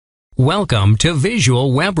Welcome to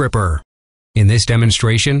Visual Web Ripper. In this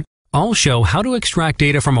demonstration, I'll show how to extract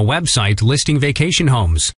data from a website listing vacation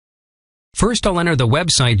homes. First, I'll enter the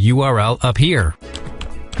website URL up here.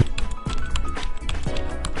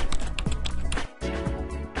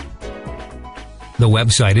 The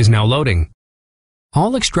website is now loading.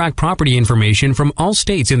 I'll extract property information from all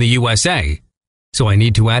states in the USA, so I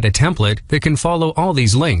need to add a template that can follow all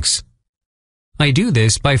these links. I do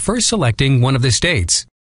this by first selecting one of the states.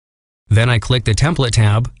 Then I click the Template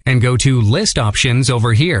tab and go to List Options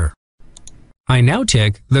over here. I now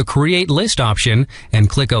tick the Create List option and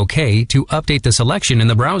click OK to update the selection in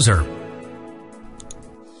the browser.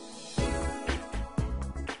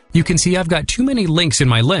 You can see I've got too many links in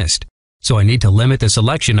my list, so I need to limit the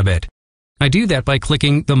selection a bit. I do that by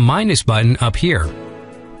clicking the minus button up here.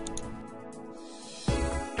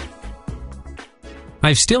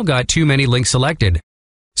 I've still got too many links selected,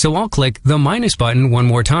 so I'll click the minus button one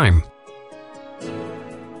more time.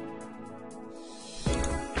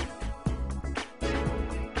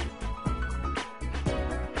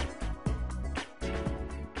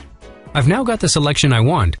 I've now got the selection I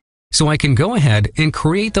want, so I can go ahead and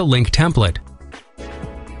create the link template.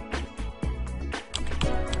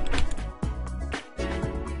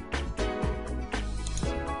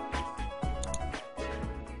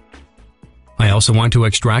 I also want to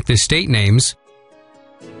extract the state names,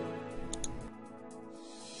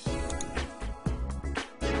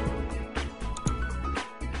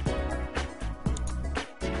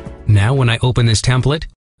 Now when I open this template,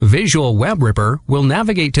 Visual Web Ripper will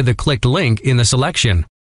navigate to the clicked link in the selection.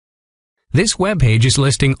 This web page is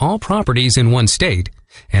listing all properties in one state,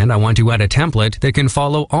 and I want to add a template that can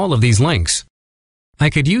follow all of these links. I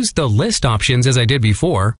could use the list options as I did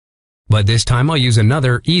before, but this time I'll use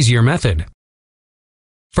another, easier method.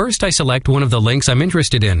 First, I select one of the links I'm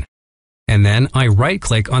interested in, and then I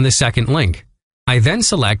right-click on the second link. I then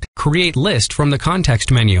select Create List from the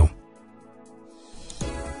context menu.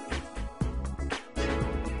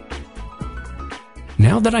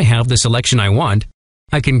 Now that I have the selection I want,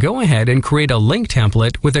 I can go ahead and create a link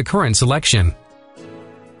template with the current selection.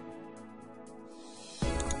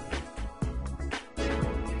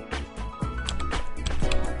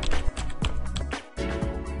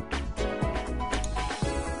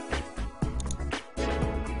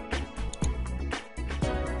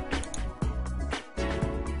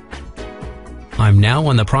 I'm now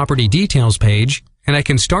on the Property Details page, and I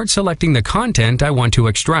can start selecting the content I want to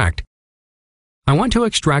extract. I want to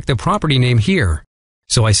extract the property name here,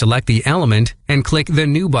 so I select the element and click the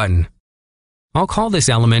New button. I'll call this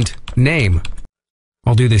element Name.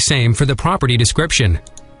 I'll do the same for the property description.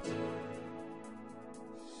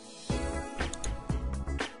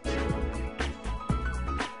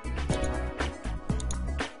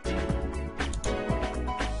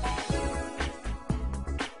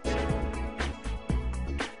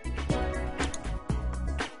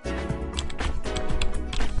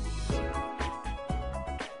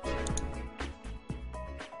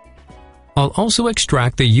 I'll also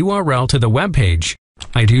extract the URL to the web page.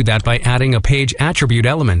 I do that by adding a page attribute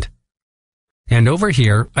element. And over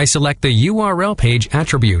here, I select the URL page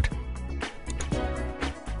attribute.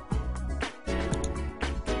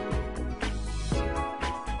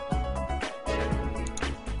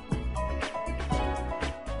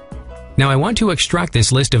 Now I want to extract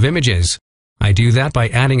this list of images. I do that by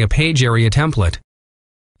adding a page area template.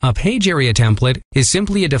 A page area template is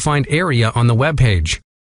simply a defined area on the web page.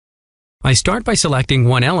 I start by selecting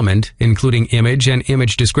one element, including image and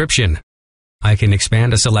image description. I can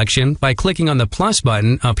expand a selection by clicking on the plus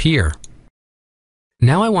button up here.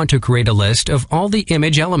 Now I want to create a list of all the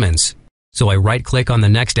image elements, so I right-click on the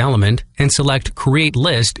next element and select Create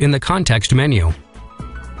List in the context menu.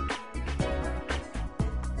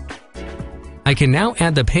 I can now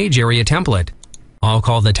add the page area template. I'll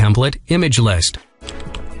call the template Image List.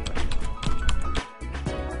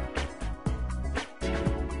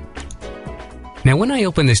 Now when I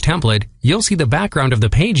open this template, you'll see the background of the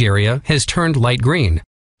page area has turned light green.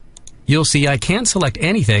 You'll see I can't select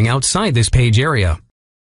anything outside this page area.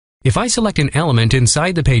 If I select an element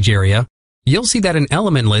inside the page area, you'll see that an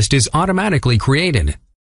element list is automatically created.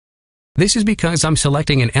 This is because I'm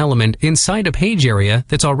selecting an element inside a page area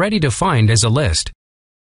that's already defined as a list.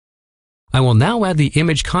 I will now add the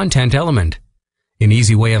image content element. An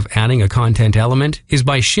easy way of adding a content element is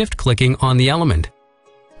by shift-clicking on the element.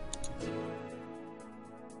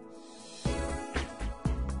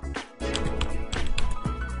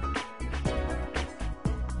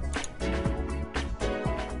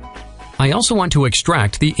 I also want to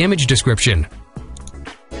extract the image description.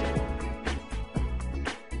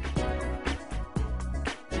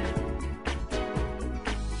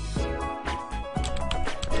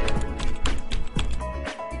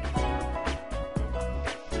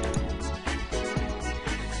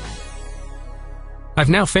 I've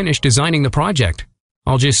now finished designing the project.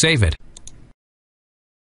 I'll just save it.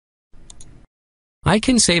 I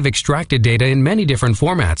can save extracted data in many different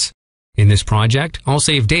formats. In this project, I'll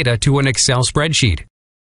save data to an Excel spreadsheet.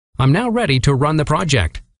 I'm now ready to run the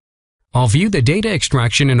project. I'll view the data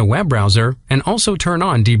extraction in a web browser and also turn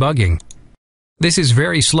on debugging. This is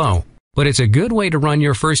very slow, but it's a good way to run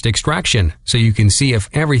your first extraction so you can see if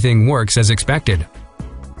everything works as expected.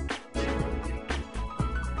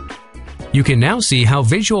 You can now see how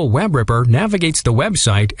Visual Web Ripper navigates the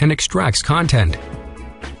website and extracts content.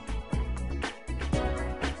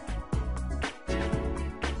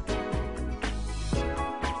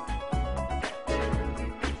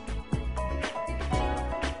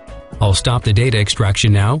 I'll stop the data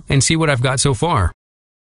extraction now and see what I've got so far.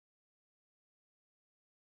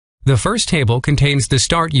 The first table contains the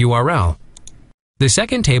start URL. The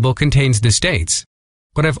second table contains the states,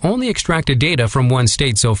 but I've only extracted data from one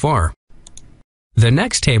state so far. The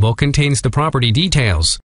next table contains the property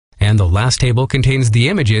details, and the last table contains the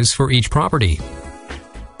images for each property.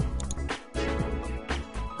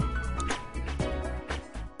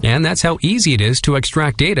 And that's how easy it is to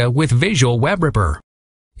extract data with Visual Web Ripper.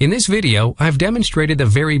 In this video, I've demonstrated the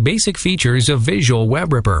very basic features of Visual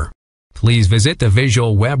Web Ripper. Please visit the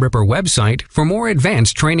Visual Web Ripper website for more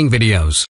advanced training videos.